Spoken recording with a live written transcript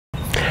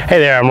Hey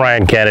there, I'm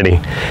Ryan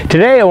Kennedy.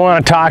 Today I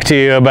want to talk to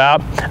you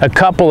about a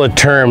couple of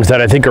terms that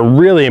I think are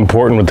really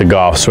important with the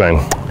golf swing.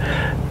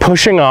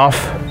 Pushing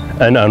off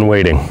and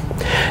unweighting.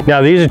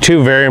 Now these are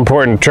two very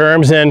important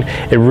terms, and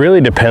it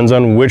really depends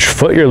on which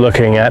foot you're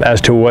looking at as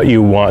to what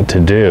you want to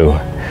do.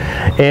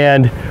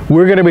 And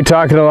we're going to be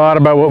talking a lot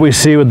about what we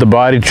see with the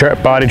body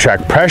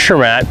track pressure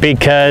mat,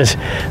 because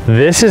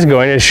this is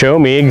going to show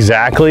me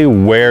exactly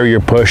where you're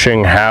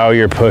pushing, how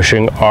you're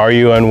pushing, are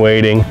you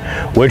unweighting,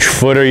 which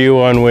foot are you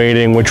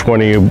unweighting, which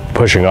one are you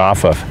pushing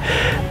off of.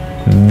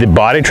 The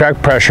body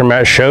track pressure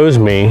mat shows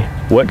me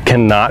what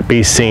cannot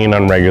be seen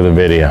on regular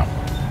video.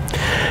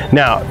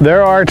 Now,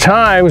 there are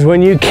times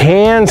when you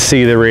can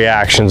see the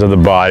reactions of the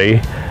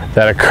body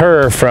that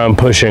occur from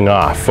pushing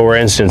off. For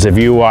instance, if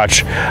you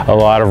watch a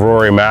lot of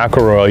Rory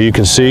McIlroy, you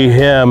can see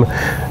him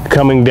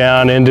coming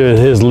down into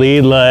his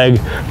lead leg,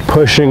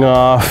 pushing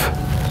off,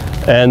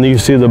 and you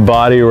see the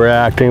body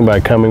reacting by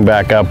coming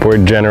back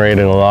upward,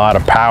 generating a lot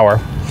of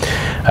power.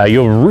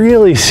 You'll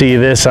really see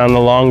this on the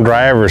long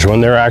drivers when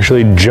they're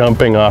actually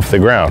jumping off the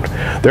ground.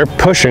 They're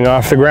pushing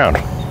off the ground.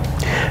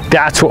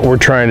 That's what we're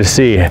trying to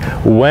see.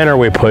 When are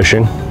we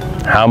pushing?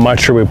 How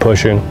much are we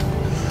pushing?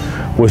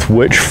 With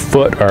which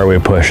foot are we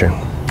pushing?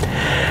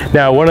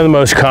 Now, one of the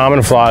most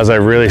common flaws I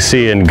really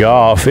see in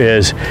golf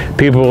is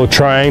people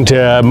trying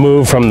to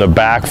move from the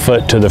back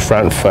foot to the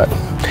front foot.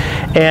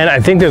 And I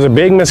think there's a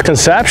big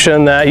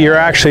misconception that you're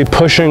actually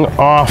pushing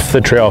off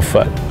the trail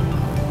foot.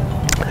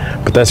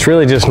 But that's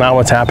really just not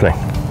what's happening.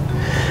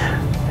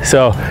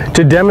 So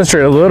to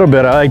demonstrate a little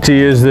bit, I like to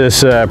use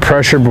this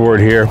pressure board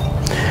here.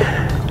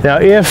 Now,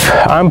 if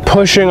I'm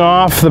pushing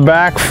off the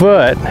back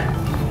foot,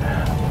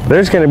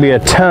 there's going to be a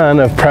ton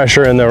of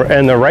pressure in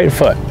the right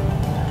foot.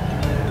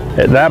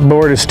 That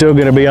board is still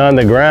going to be on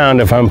the ground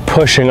if I'm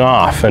pushing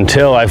off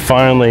until I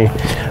finally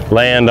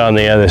land on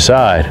the other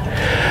side.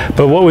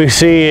 But what we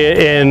see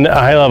in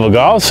high-level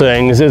golf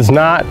swings is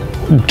not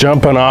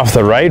jumping off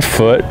the right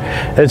foot.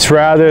 It's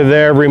rather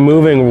they're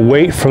removing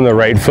weight from the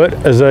right foot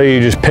as though you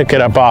just pick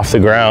it up off the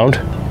ground.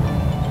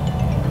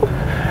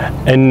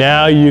 And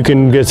now you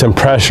can get some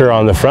pressure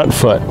on the front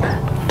foot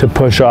to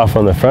push off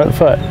on the front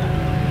foot.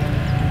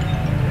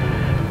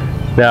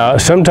 Now,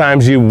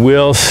 sometimes you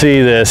will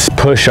see this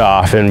push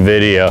off in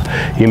video.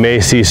 You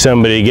may see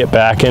somebody get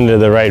back into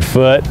the right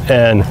foot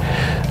and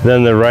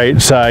then the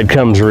right side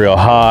comes real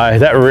high.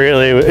 That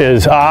really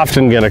is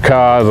often going to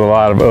cause a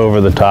lot of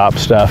over-the-top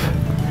stuff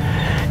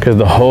because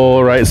the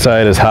whole right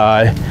side is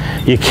high.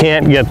 You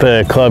can't get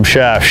the club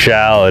shaft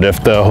shallowed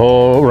if the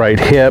whole right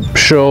hip,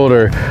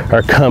 shoulder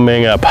are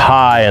coming up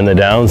high in the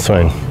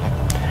downswing.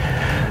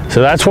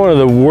 So that's one of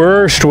the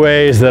worst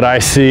ways that I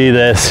see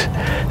this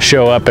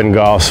show up in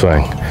golf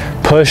swing.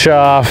 Push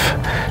off,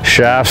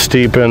 shaft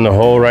steepen, the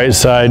whole right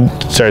side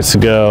starts to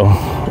go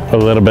a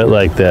little bit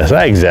like this.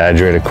 I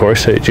exaggerate, of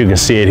course, so that you can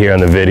see it here on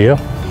the video.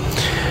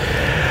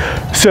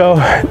 So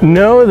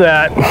know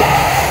that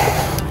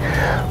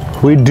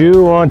we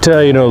do want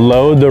to,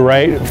 load the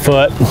right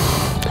foot,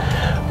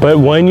 but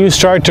when you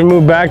start to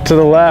move back to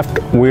the left,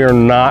 we are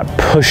not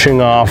pushing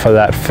off of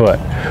that foot.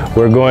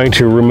 We're going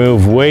to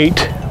remove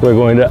weight. We're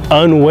going to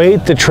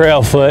unweight the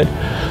trail foot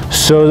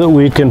so that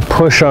we can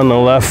push on the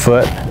left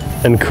foot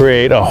and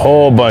create a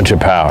whole bunch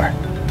of power.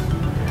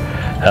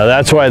 Now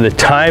that's why the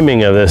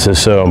timing of this is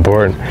so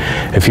important.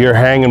 If you're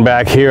hanging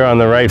back here on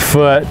the right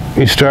foot,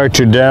 you start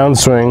your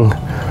downswing,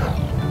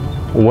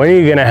 when are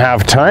you going to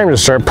have time to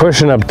start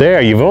pushing up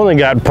there? You've only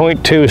got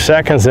 0.2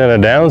 seconds in a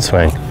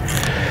downswing.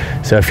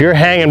 So if you're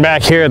hanging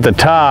back here at the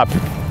top,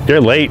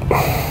 you're late.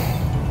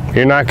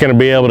 You're not going to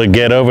be able to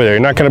get over there.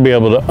 You're not going to be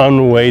able to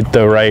unweight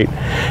the right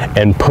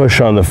and push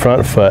on the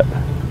front foot.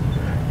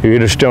 You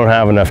just don't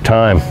have enough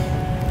time.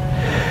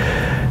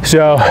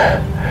 So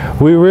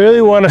we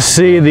really want to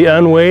see the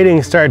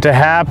unweighting start to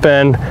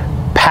happen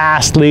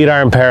past lead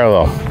arm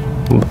parallel.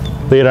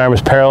 Lead arm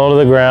is parallel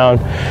to the ground.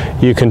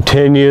 You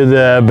continue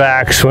the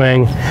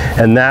backswing,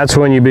 and that's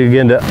when you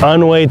begin to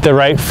unweight the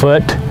right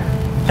foot,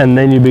 and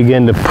then you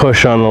begin to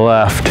push on the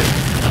left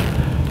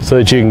so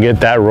that you can get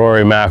that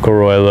Rory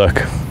McIlroy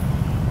look.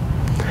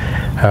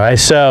 All right,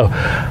 so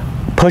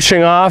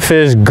pushing off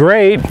is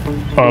great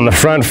on the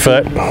front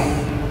foot.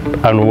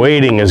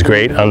 Unweighting is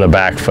great on the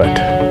back foot.